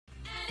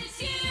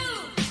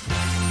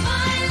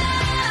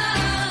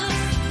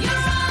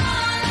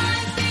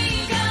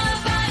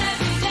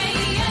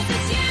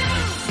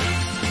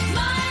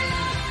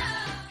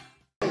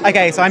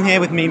Okay, so I'm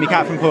here with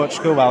Mimicat from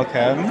Portugal.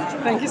 Welcome.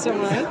 Thank you so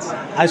much.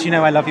 As you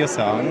know, I love your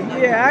song.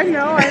 Yeah, I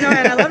know, and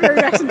I love your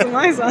reaction to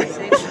my song.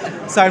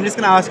 So I'm just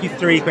going to ask you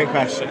 3 quick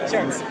questions.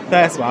 Sure.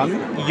 First one,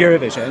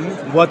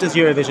 Eurovision. What does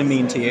Eurovision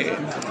mean to you?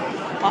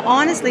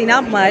 Honestly,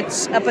 not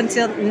much up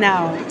until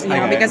now,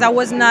 Okay. because I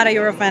was not a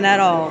Euro fan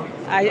at all.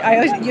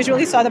 I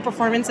usually saw the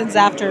performances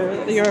after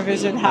the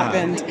Eurovision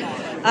happened.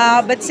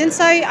 But since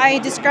I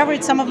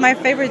discovered some of my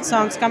favorite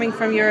songs coming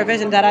from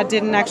Eurovision that I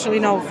didn't actually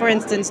know, for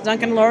instance,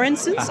 Duncan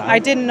Lawrence's, I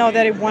didn't know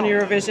that it won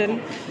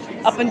Eurovision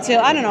up until,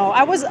 I don't know,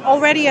 I was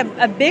already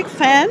a big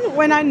fan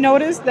when I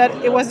noticed that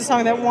it was the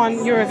song that won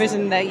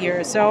Eurovision that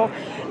year. So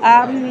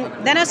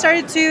then I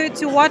started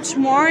to watch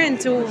more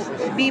and to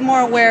be more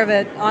aware of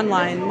it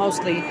online,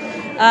 mostly.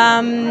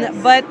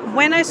 But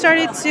when I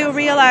started to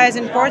realize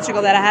in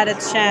Portugal that I had a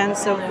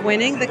chance of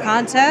winning the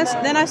contest,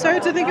 then I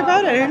started to think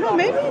about it.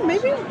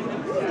 Maybe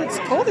it's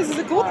cool. This is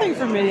a cool thing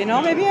for me.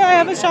 Maybe I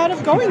have a shot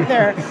of going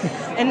there.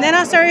 And then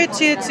I started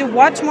to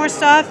watch more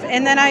stuff,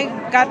 and then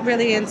I got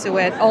really into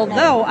it.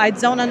 Although I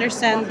don't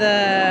understand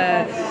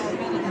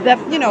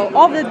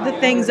all the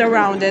things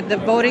around it, the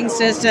voting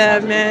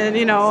system,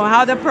 and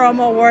how the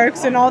promo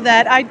works and all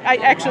that. I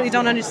actually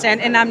don't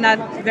understand, and I'm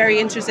not very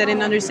interested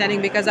in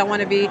understanding because I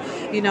want to be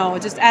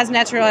just as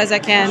natural as I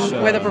can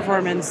with a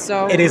performance.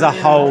 So it is a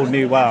whole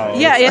new world.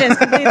 Yeah, it is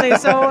completely.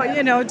 So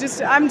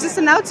I'm just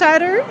an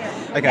outsider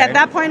at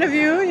that point of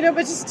view.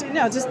 But just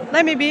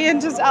let me be,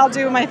 and I'll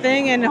do my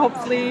thing, and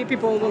hopefully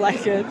people will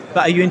like it.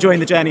 But are you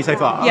enjoying the journey so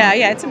far?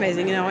 Yeah, it's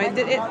amazing.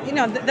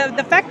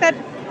 The fact that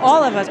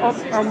all of us,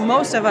 or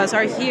most of us,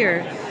 are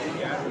here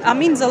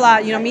means a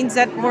lot. Means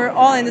that we're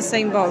all in the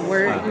same boat.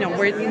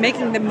 We're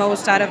making the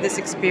most out of this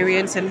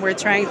experience, and we're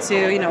trying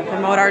to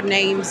promote our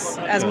names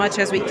as much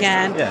as we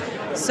can. Yeah.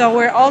 So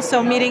we're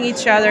also meeting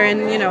each other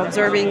and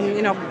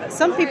observing.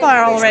 Some people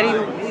are already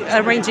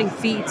arranging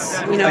feats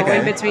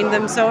in between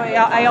them. So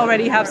I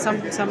already have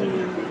some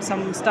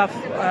stuff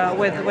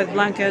with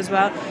Blanca as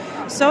well.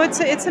 So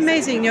it's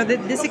amazing,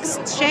 this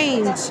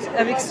exchange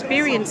of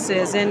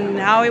experiences and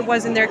how it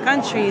was in their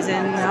countries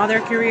and how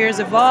their careers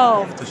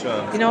evolved. For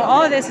sure.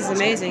 All of this is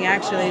amazing,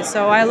 actually.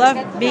 So I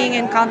love being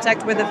in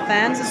contact with the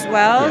fans as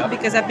well,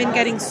 because I've been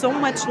getting so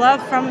much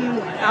love from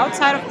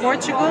outside of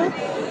Portugal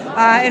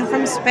and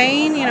from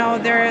Spain.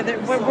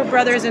 We're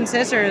brothers and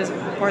sisters,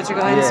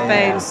 Portugal and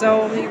Spain.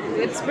 So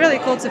it's really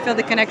cool to feel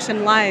the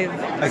connection live.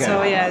 Okay.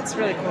 So yeah, it's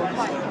really cool.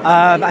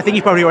 I think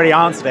you've probably already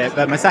answered it,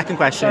 but my second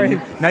question...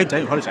 Sorry. No,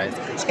 don't apologise.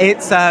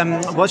 It's,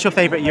 what's your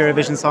favourite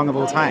Eurovision song of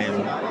all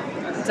time?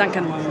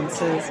 Duncan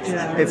Lawrence's.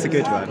 Yeah. It's a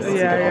good one.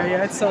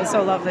 Yeah. It's so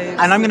lovely.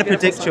 And I'm going to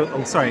predict your...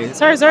 Oh, sorry.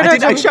 Sorry.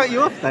 I shut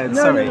you off then.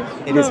 Sorry.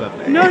 It is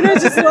lovely. No,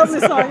 just love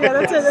the song. Yeah,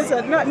 that's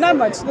it. Not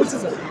much. That's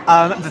just it.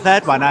 The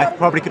third one, I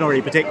probably can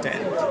already predict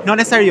it. Not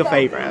necessarily your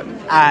favourite,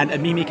 and a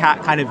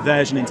Mimicat kind of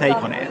version and take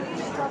on it.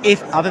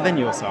 If, other than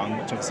your song,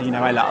 which obviously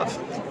I love,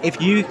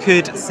 if you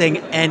could sing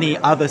any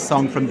other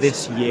song from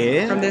this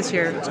year... From this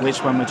year.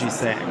 Which one would you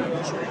sing?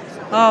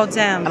 Oh,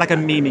 damn. Like a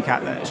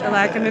Mimicat version.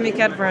 Like a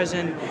Mimicat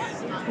version.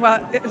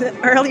 Well,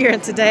 earlier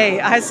today,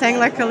 I sang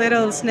like a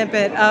little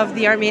snippet of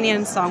the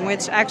Armenian song,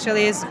 which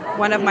actually is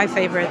one of my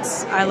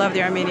favorites. I love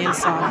the Armenian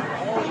song.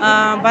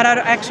 But I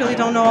actually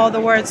don't know all the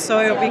words,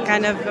 so it'll be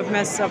kind of a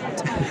mess up.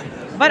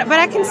 But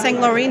I can sing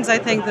Lorene's, I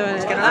think. No,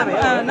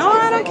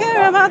 I don't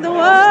care about the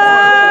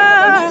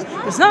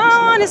world. There's no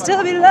one to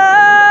still be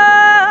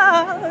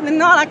loved.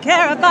 And all I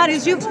care about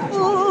is you.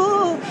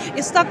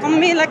 You're stuck on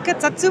me like a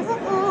tattoo.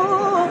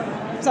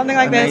 Something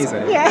like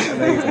Amazing. this. Yeah.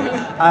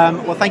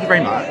 Amazing. Well, thank you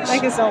very much.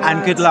 Thank you so much.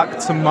 And good luck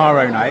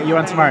tomorrow night. You're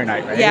on tomorrow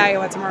night, right? Yeah,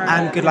 you're on tomorrow night.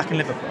 And good luck in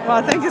Liverpool.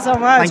 Well, thank you so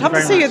much. Hope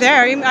to see you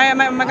there. Am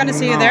I going to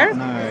see you there?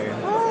 No.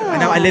 I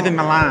know, I live in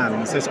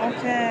Milan, so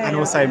and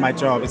also my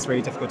job, it's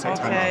really difficult to take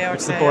time off,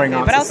 which is a boring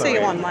answer. But I'll see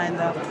you online,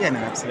 though. Yeah, no,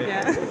 absolutely.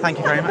 Yeah. Thank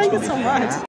you very much. Thank you so much.